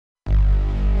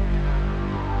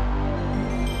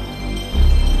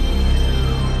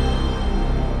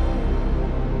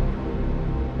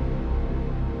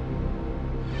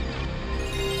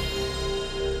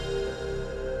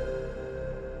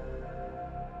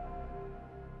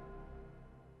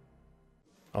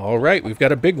Alright, we've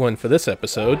got a big one for this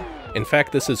episode. In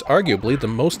fact, this is arguably the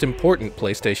most important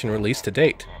PlayStation release to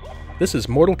date. This is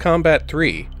Mortal Kombat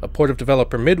 3, a port of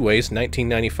developer Midway's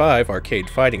 1995 arcade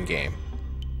fighting game.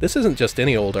 This isn't just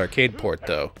any old arcade port,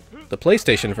 though. The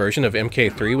PlayStation version of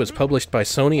MK3 was published by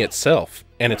Sony itself,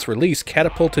 and its release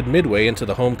catapulted Midway into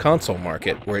the home console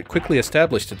market, where it quickly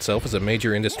established itself as a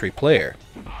major industry player.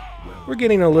 We're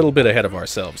getting a little bit ahead of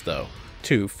ourselves, though.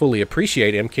 To fully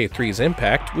appreciate MK3's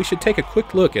impact, we should take a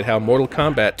quick look at how Mortal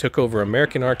Kombat took over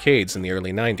American arcades in the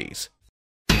early 90s.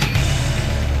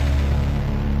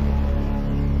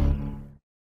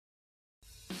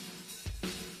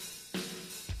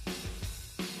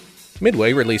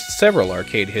 Midway released several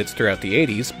arcade hits throughout the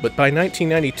 80s, but by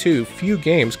 1992, few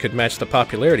games could match the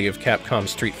popularity of Capcom's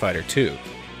Street Fighter II.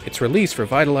 Its release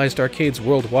revitalized arcades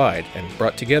worldwide and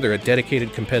brought together a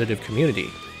dedicated competitive community.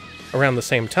 Around the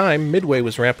same time, Midway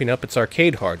was ramping up its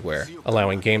arcade hardware,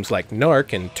 allowing games like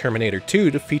Narc and Terminator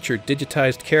 2 to feature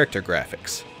digitized character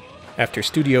graphics. After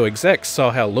studio execs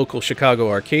saw how local Chicago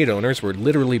arcade owners were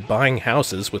literally buying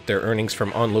houses with their earnings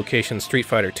from on-location Street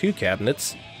Fighter II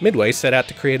cabinets, Midway set out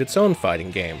to create its own fighting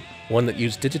game, one that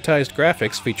used digitized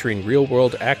graphics featuring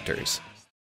real-world actors.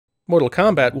 Mortal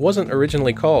Kombat wasn't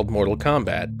originally called Mortal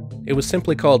Kombat. It was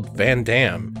simply called Van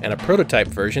Damme, and a prototype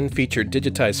version featured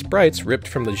digitized sprites ripped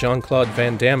from the Jean-Claude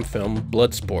Van Damme film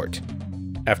Bloodsport.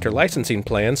 After licensing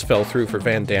plans fell through for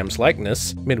Van Damme's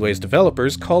likeness, Midway's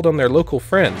developers called on their local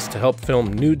friends to help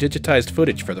film new digitized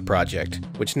footage for the project,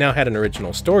 which now had an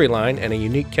original storyline and a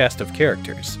unique cast of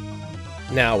characters.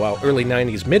 Now, while early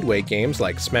 90s Midway games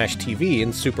like Smash TV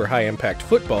and Super High Impact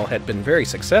Football had been very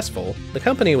successful, the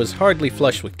company was hardly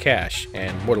flush with cash,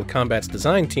 and Mortal Kombat's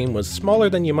design team was smaller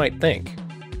than you might think.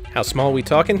 How small we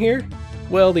talking here?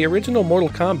 Well, the original Mortal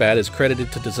Kombat is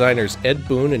credited to designers Ed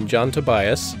Boon and John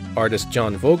Tobias, artist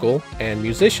John Vogel, and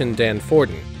musician Dan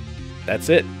Forden. That's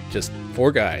it, just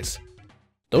 4 guys.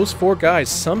 Those 4 guys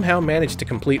somehow managed to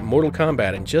complete Mortal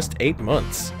Kombat in just 8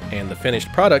 months, and the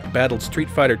finished product battled Street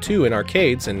Fighter II in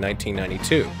arcades in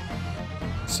 1992.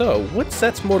 So, what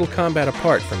sets Mortal Kombat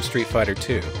apart from Street Fighter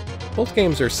II? Both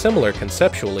games are similar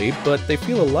conceptually, but they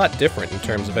feel a lot different in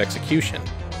terms of execution.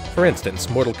 For instance,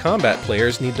 Mortal Kombat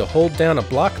players need to hold down a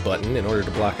block button in order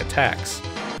to block attacks.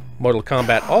 Mortal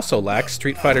Kombat also lacks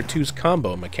Street Fighter II's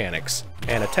combo mechanics,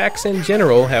 and attacks in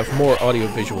general have more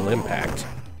audiovisual impact.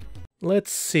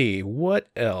 Let's see, what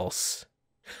else?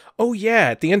 Oh yeah,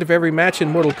 at the end of every match in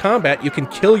Mortal Kombat, you can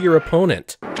kill your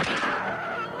opponent.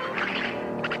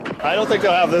 I don't think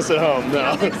they'll have this at home, no. You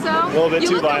don't think so? A little bit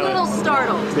too violent. You look a little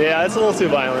startled. Yeah, it's a little too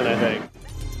violent, I think.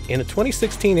 In a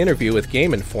 2016 interview with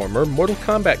Game Informer, Mortal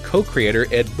Kombat co-creator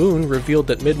Ed Boon revealed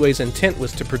that Midway's intent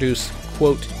was to produce,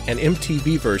 quote, an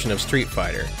MTV version of Street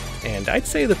Fighter, and I'd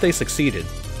say that they succeeded.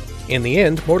 In the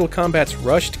end, Mortal Kombat's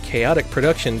rushed, chaotic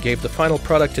production gave the final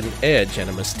product an edge and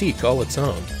a mystique all its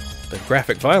own. The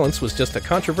graphic violence was just a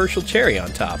controversial cherry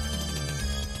on top.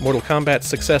 Mortal Kombat's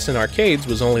success in arcades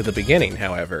was only the beginning,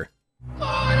 however.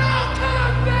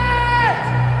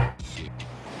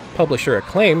 Publisher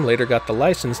Acclaim later got the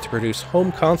license to produce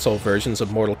home console versions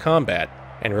of Mortal Kombat,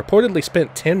 and reportedly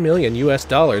spent $10 million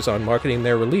on marketing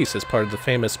their release as part of the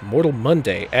famous Mortal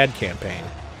Monday ad campaign.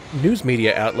 News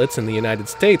media outlets in the United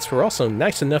States were also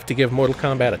nice enough to give Mortal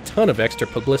Kombat a ton of extra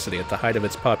publicity at the height of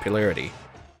its popularity.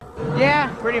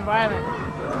 Yeah, pretty violent.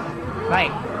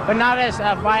 But not as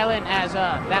violent as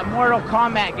that Mortal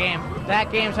Kombat game.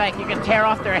 That game's like you can tear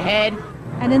off their head.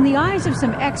 And in the eyes of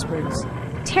some experts,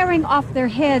 tearing off their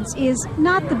heads is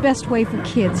not the best way for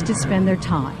kids to spend their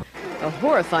time. A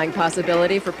horrifying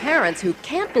possibility for parents who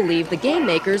can't believe the game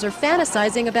makers are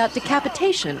fantasizing about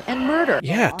decapitation and murder.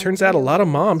 Yeah, turns out a lot of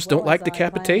moms don't like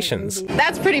decapitations.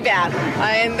 That's pretty bad.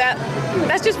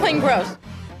 That's just plain gross.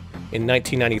 In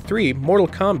 1993, Mortal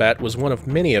Kombat was one of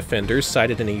many offenders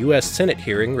cited in a US Senate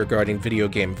hearing regarding video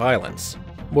game violence.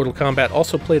 Mortal Kombat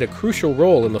also played a crucial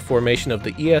role in the formation of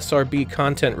the ESRB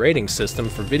content rating system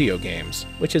for video games,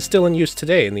 which is still in use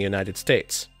today in the United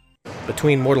States.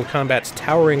 Between Mortal Kombat's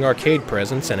towering arcade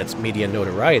presence and its media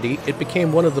notoriety, it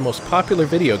became one of the most popular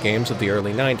video games of the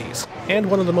early 90s, and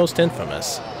one of the most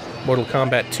infamous. Mortal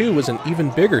Kombat 2 was an even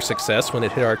bigger success when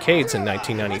it hit arcades in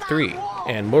 1993,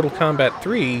 and Mortal Kombat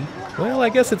 3, well, I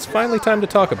guess it's finally time to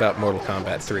talk about Mortal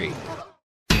Kombat 3.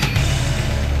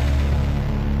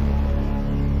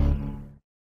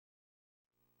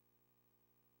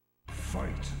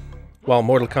 While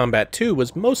Mortal Kombat 2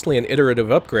 was mostly an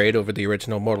iterative upgrade over the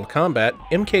original Mortal Kombat,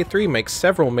 MK3 makes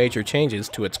several major changes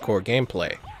to its core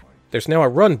gameplay. There's now a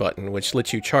run button which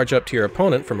lets you charge up to your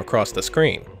opponent from across the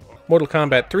screen. Mortal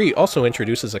Kombat 3 also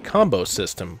introduces a combo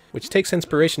system, which takes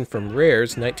inspiration from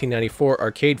Rare's 1994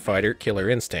 arcade fighter Killer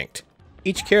Instinct.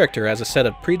 Each character has a set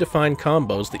of predefined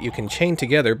combos that you can chain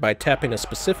together by tapping a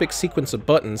specific sequence of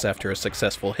buttons after a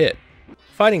successful hit.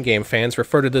 Fighting game fans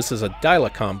refer to this as a dial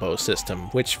combo system,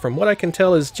 which from what I can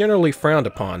tell is generally frowned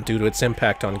upon due to its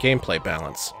impact on gameplay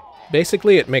balance.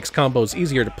 Basically, it makes combos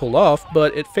easier to pull off,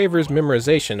 but it favors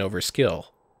memorization over skill.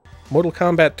 Mortal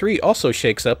Kombat 3 also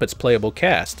shakes up its playable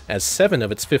cast, as 7 of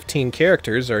its 15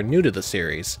 characters are new to the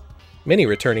series. Many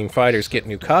returning fighters get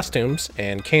new costumes,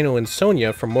 and Kano and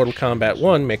Sonya from Mortal Kombat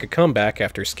 1 make a comeback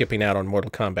after skipping out on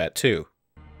Mortal Kombat 2.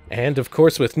 And of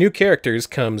course, with new characters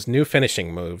comes new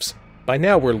finishing moves. By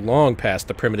now we're long past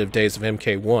the primitive days of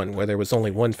MK1, where there was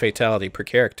only one fatality per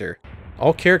character.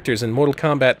 All characters in Mortal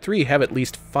Kombat 3 have at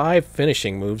least 5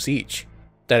 finishing moves each.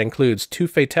 That includes 2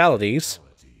 fatalities,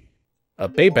 a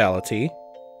babality,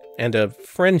 and a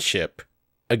friendship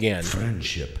again.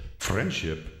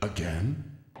 Friendship again?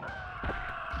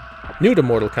 New to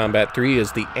Mortal Kombat 3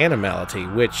 is the animality,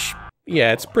 which,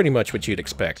 yeah, it's pretty much what you'd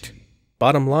expect.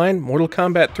 Bottom line, Mortal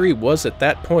Kombat 3 was at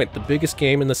that point the biggest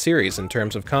game in the series in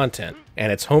terms of content,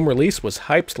 and its home release was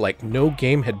hyped like no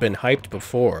game had been hyped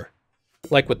before.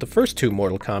 Like with the first 2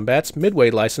 Mortal Kombats, Midway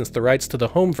licensed the rights to the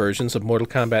home versions of Mortal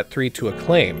Kombat 3 to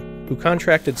Acclaim, who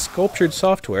contracted Sculptured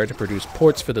Software to produce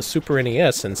ports for the Super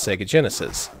NES and Sega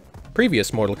Genesis.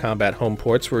 Previous Mortal Kombat home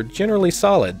ports were generally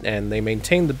solid, and they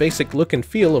maintained the basic look and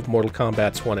feel of Mortal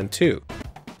Kombats 1 and 2.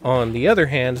 On the other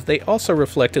hand, they also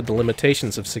reflected the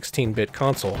limitations of 16-bit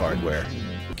console hardware.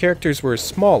 Characters were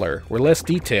smaller, were less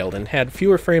detailed, and had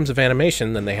fewer frames of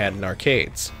animation than they had in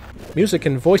arcades. Music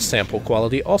and voice sample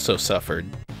quality also suffered.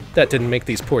 That didn't make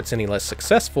these ports any less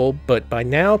successful, but by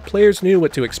now, players knew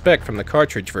what to expect from the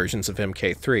cartridge versions of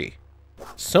MK3.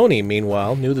 Sony,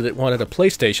 meanwhile, knew that it wanted a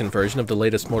PlayStation version of the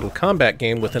latest Mortal Kombat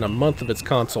game within a month of its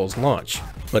console's launch,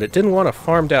 but it didn't want a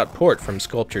farmed-out port from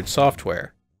Sculptured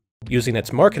Software. Using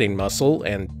its marketing muscle,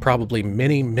 and probably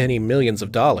many millions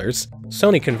of dollars,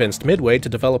 Sony convinced Midway to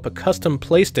develop a custom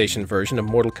PlayStation version of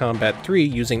Mortal Kombat 3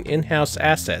 using in-house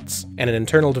assets and an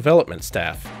internal development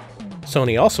staff.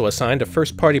 Sony also assigned a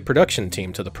first-party production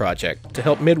team to the project to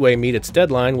help Midway meet its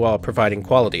deadline while providing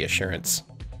quality assurance.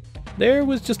 There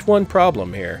was just one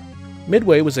problem here.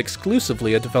 Midway was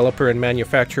exclusively a developer and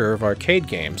manufacturer of arcade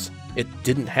games. It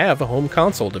didn't have a home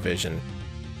console division.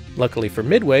 Luckily for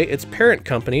Midway, its parent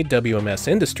company, WMS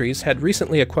Industries, had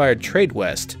recently acquired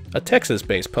TradeWest, a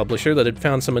Texas-based publisher that had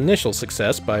found some initial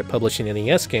success by publishing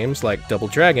NES games like Double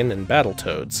Dragon and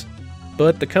Battletoads.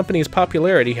 But the company's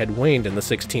popularity had waned in the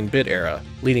 16-bit era,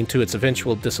 leading to its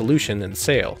eventual dissolution and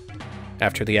sale.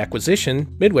 After the acquisition,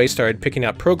 Midway started picking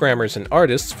out programmers and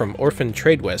artists from orphaned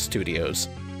TradeWest studios.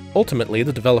 Ultimately,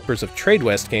 the developers of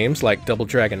TradeWest games like Double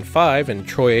Dragon 5 and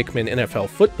Troy Aikman NFL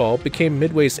Football became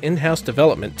Midway's in-house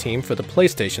development team for the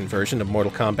PlayStation version of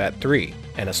Mortal Kombat 3,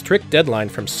 and a strict deadline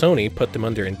from Sony put them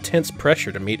under intense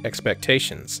pressure to meet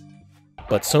expectations.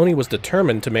 But Sony was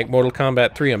determined to make Mortal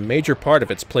Kombat 3 a major part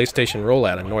of its PlayStation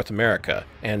rollout in North America,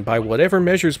 and by whatever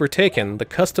measures were taken, the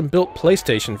custom-built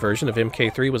PlayStation version of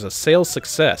MK3 was a sales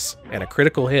success and a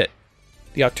critical hit.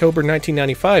 The October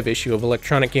 1995 issue of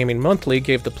Electronic Gaming Monthly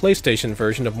gave the PlayStation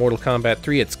version of Mortal Kombat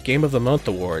 3 its Game of the Month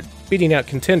award, beating out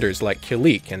contenders like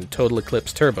Kileak and Total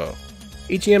Eclipse Turbo.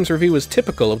 EGM's review was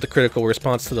typical of the critical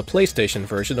response to the PlayStation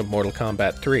version of Mortal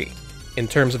Kombat 3. In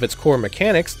terms of its core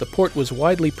mechanics, the port was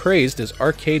widely praised as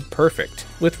arcade perfect,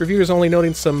 with reviewers only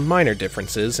noting some minor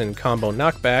differences in combo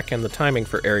knockback and the timing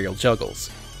for aerial juggles.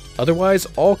 Otherwise,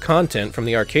 all content from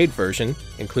the arcade version,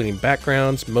 including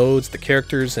backgrounds, modes, the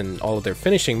characters, and all of their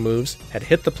finishing moves, had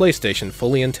hit the PlayStation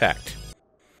fully intact.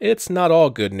 It's not all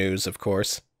good news, of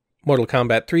course. Mortal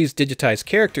Kombat 3's digitized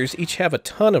characters each have a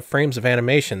ton of frames of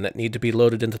animation that need to be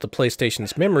loaded into the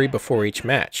PlayStation's memory before each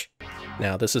match.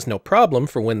 Now, this is no problem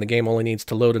for when the game only needs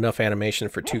to load enough animation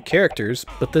for 2 characters,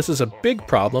 but this is a big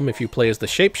problem if you play as the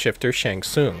shapeshifter Shang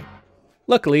Tsung.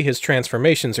 Luckily, his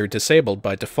transformations are disabled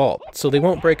by default, so they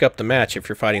won't break up the match if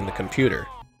you're fighting the computer.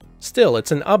 Still,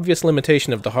 it's an obvious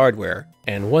limitation of the hardware,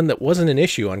 and one that wasn't an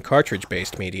issue on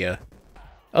cartridge-based media.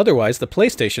 Otherwise, the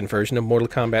PlayStation version of Mortal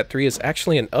Kombat 3 is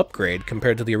actually an upgrade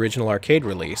compared to the original arcade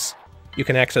release. You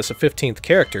can access a 15th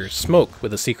character, Smoke,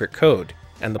 with a secret code,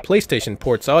 and the PlayStation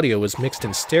port's audio was mixed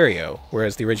in stereo,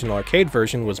 whereas the original arcade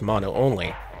version was mono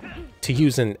only. To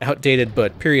use an outdated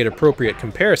but period-appropriate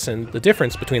comparison, the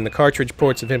difference between the cartridge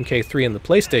ports of MK3 and the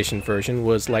PlayStation version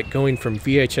was like going from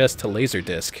VHS to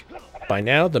Laserdisc. By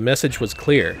now, the message was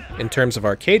clear. In terms of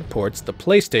arcade ports, the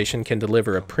PlayStation can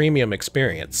deliver a premium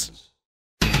experience.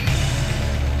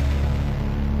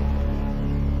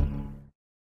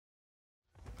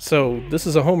 So this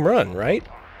is a home run, right?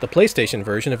 The PlayStation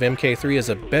version of MK3 is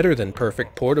a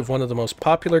better-than-perfect port of one of the most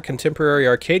popular contemporary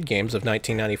arcade games of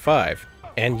 1995.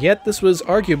 And yet this was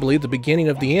arguably the beginning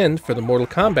of the end for the Mortal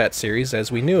Kombat series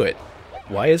as we knew it.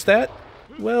 Why is that?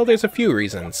 Well, there's a few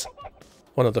reasons.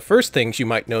 One of the first things you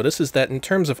might notice is that in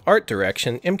terms of art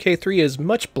direction, MK3 is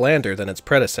much blander than its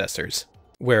predecessors.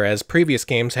 Whereas previous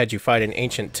games had you fight in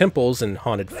ancient temples and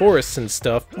haunted forests and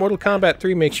stuff, Mortal Kombat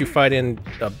 3 makes you fight in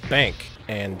a bank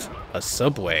and a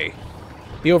subway.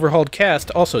 The overhauled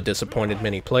cast also disappointed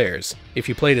many players. If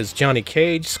you played as Johnny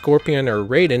Cage, Scorpion, or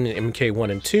Raiden in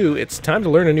MK1 and 2, it's time to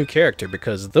learn a new character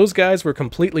because those guys were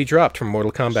completely dropped from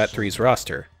Mortal Kombat 3's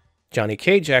roster. Johnny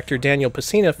Cage actor Daniel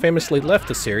Pesina famously left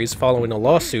the series following a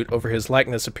lawsuit over his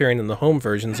likeness appearing in the home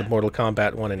versions of Mortal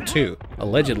Kombat 1 and 2,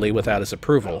 allegedly without his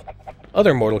approval.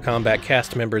 Other Mortal Kombat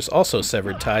cast members also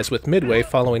severed ties with Midway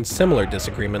following similar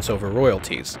disagreements over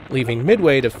royalties, leaving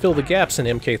Midway to fill the gaps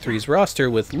in MK3's roster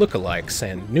with lookalikes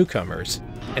and newcomers.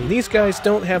 And these guys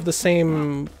don't have the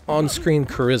same on-screen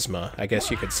charisma, I guess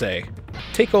you could say.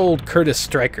 Take old Curtis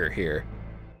Stryker here.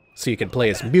 So you can play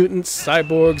as mutants,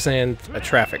 cyborgs, and a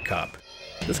traffic cop.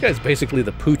 This guy's basically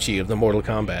the Poochie of the Mortal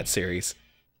Kombat series.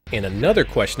 In another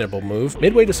questionable move,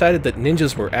 Midway decided that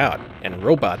ninjas were out, and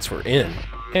robots were in.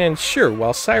 And sure,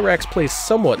 while Cyrax plays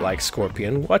somewhat like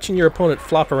Scorpion, watching your opponent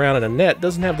flop around in a net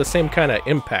doesn't have the same kind of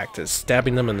impact as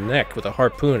stabbing them in the neck with a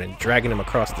harpoon and dragging them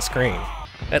across the screen.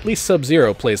 At least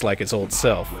Sub-Zero plays like his old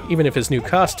self, even if his new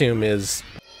costume is...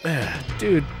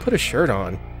 dude, put a shirt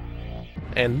on.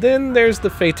 And then there's the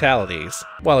fatalities.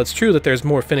 While it's true that there's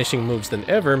more finishing moves than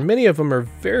ever, many of them are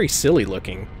very silly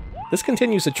looking. This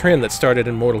continues a trend that started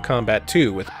in Mortal Kombat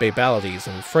 2 with babalities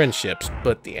and friendships,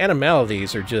 but the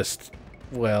animalities are just...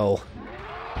 well...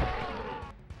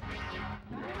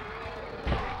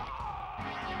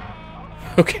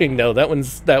 Okay, no, that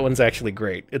one's actually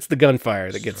great. It's the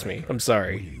gunfire that gets me. I'm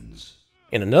sorry.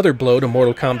 In another blow to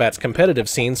Mortal Kombat's competitive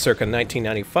scene circa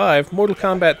 1995, Mortal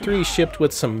Kombat 3 shipped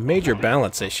with some major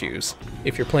balance issues.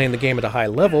 If you're playing the game at a high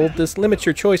level, this limits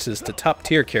your choices to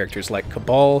top-tier characters like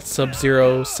Cabal,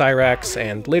 Sub-Zero, Cyrax,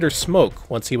 and later Smoke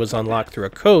once he was unlocked through a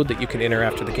code that you could enter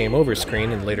after the game over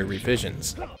screen in later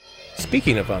revisions.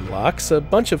 Speaking of unlocks, a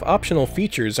bunch of optional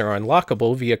features are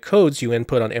unlockable via codes you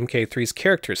input on MK3's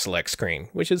character select screen,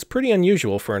 which is pretty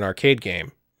unusual for an arcade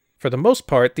game. For the most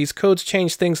part, these codes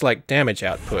change things like damage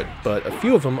output, but a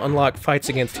few of them unlock fights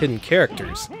against hidden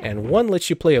characters, and one lets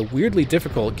you play a weirdly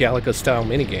difficult Galaga-style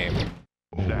minigame.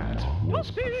 That was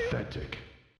pathetic.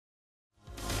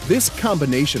 This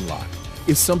combination lock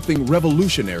is something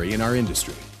revolutionary in our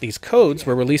industry. These codes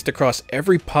were released across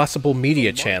every possible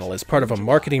media channel as part of a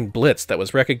marketing blitz that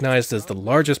was recognized as the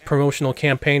largest promotional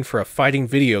campaign for a fighting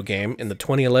video game in the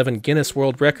 2011 Guinness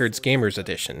World Records Gamers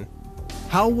Edition.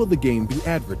 How will the game be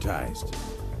advertised?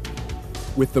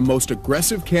 With the most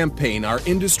aggressive campaign our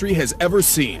industry has ever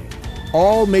seen,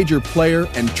 all major player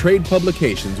and trade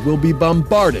publications will be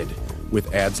bombarded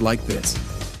with ads like this.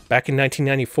 Back in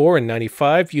 1994 and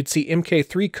 95, you'd see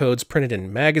MK3 codes printed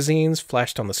in magazines,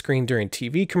 flashed on the screen during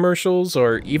TV commercials,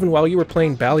 or even while you were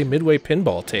playing Bally Midway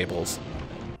pinball tables.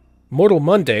 Mortal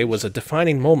Monday was a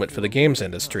defining moment for the games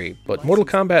industry, but Mortal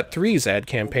Kombat 3's ad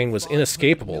campaign was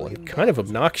inescapable and kind of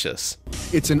obnoxious.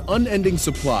 It's an unending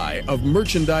supply of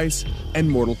merchandise and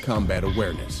Mortal Kombat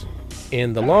awareness.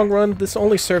 In the long run, this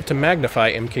only served to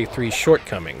magnify MK3's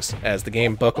shortcomings, as the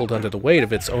game buckled under the weight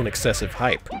of its own excessive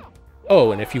hype.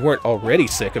 Oh, and if you weren't already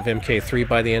sick of MK3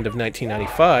 by the end of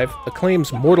 1995,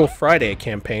 Acclaim's Mortal Friday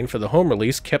campaign for the home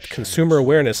release kept consumer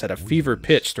awareness at a fever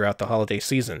pitch throughout the holiday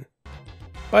season.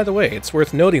 By the way, it's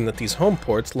worth noting that these home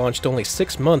ports launched only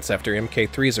 6 months after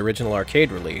MK3's original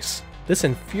arcade release. This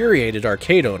infuriated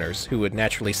arcade owners, who would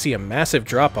naturally see a massive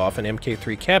drop-off in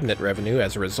MK3 cabinet revenue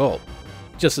as a result.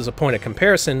 Just as a point of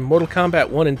comparison, Mortal Kombat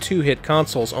 1 and 2 hit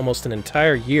consoles almost an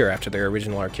entire year after their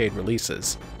original arcade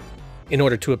releases. In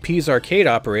order to appease arcade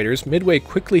operators, Midway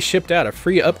quickly shipped out a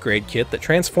free upgrade kit that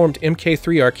transformed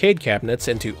MK3 arcade cabinets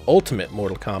into Ultimate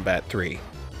Mortal Kombat 3.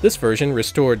 This version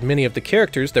restored many of the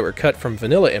characters that were cut from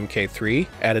vanilla MK3,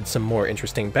 added some more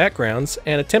interesting backgrounds,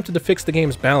 and attempted to fix the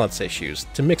game's balance issues,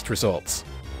 to mixed results.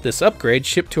 This upgrade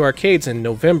shipped to arcades in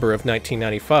November of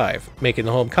 1995, making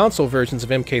the home console versions of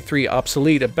MK3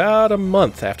 obsolete about a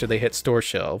month after they hit store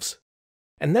shelves.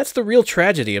 And that's the real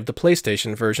tragedy of the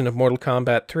PlayStation version of Mortal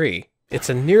Kombat 3. It's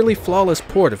a nearly flawless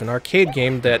port of an arcade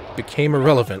game that became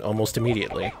irrelevant almost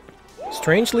immediately.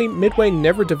 Strangely, Midway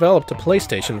never developed a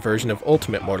PlayStation version of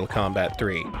Ultimate Mortal Kombat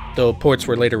 3, though ports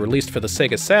were later released for the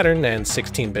Sega Saturn and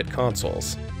 16-bit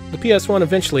consoles. The PS1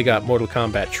 eventually got Mortal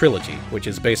Kombat Trilogy, which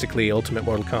is basically Ultimate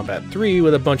Mortal Kombat 3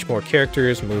 with a bunch more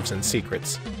characters, moves, and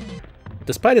secrets.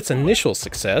 Despite its initial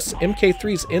success,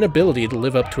 MK3's inability to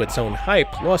live up to its own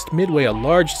hype lost Midway a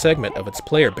large segment of its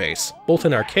player base, both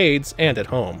in arcades and at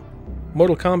home.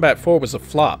 Mortal Kombat 4 was a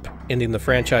flop, ending the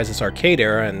franchise's arcade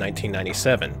era in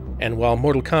 1997. And while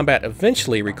Mortal Kombat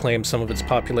eventually reclaimed some of its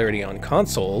popularity on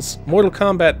consoles, Mortal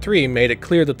Kombat 3 made it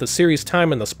clear that the series'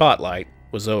 time in the spotlight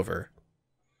was over.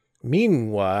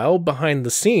 Meanwhile, behind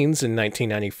the scenes in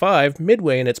 1995,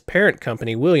 Midway and its parent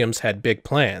company Williams had big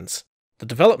plans. The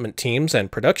development teams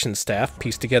and production staff,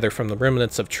 pieced together from the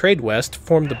remnants of TradeWest,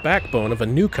 formed the backbone of a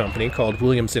new company called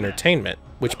Williams Entertainment,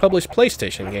 which published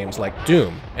PlayStation games like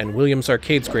Doom and Williams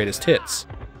Arcade's greatest hits.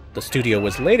 The studio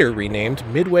was later renamed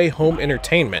Midway Home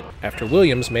Entertainment, after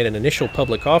Williams made an initial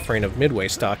public offering of Midway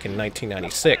stock in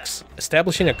 1996,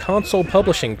 establishing a console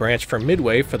publishing branch for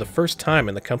Midway for the first time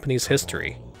in the company's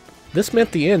history. This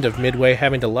meant the end of Midway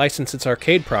having to license its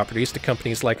arcade properties to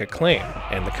companies like Acclaim,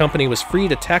 and the company was free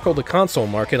to tackle the console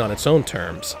market on its own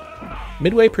terms.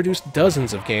 Midway produced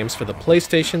dozens of games for the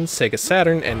PlayStation, Sega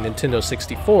Saturn, and Nintendo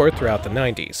 64 throughout the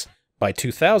 90s. By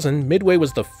 2000, Midway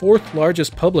was the fourth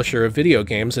largest publisher of video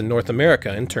games in North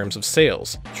America in terms of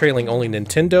sales, trailing only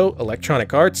Nintendo,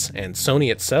 Electronic Arts, and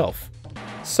Sony itself.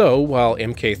 So, while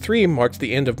MK3 marked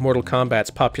the end of Mortal Kombat's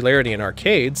popularity in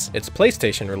arcades, its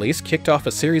PlayStation release kicked off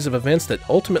a series of events that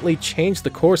ultimately changed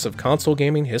the course of console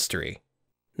gaming history.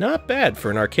 Not bad for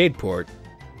an arcade port.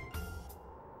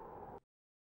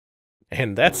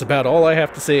 And that's about all I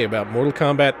have to say about Mortal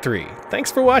Kombat 3.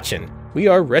 Thanks for watching! We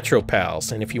are Retro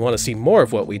Pals, and if you want to see more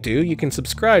of what we do, you can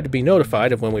subscribe to be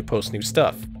notified of when we post new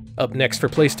stuff. Up next for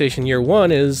PlayStation Year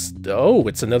 1 is... oh,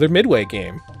 it's another Midway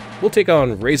game. We'll take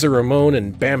on Razor Ramon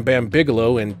and Bam Bam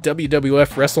Bigelow in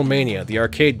WWF WrestleMania, the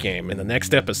arcade game, in the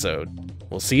next episode.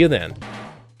 We'll see you then.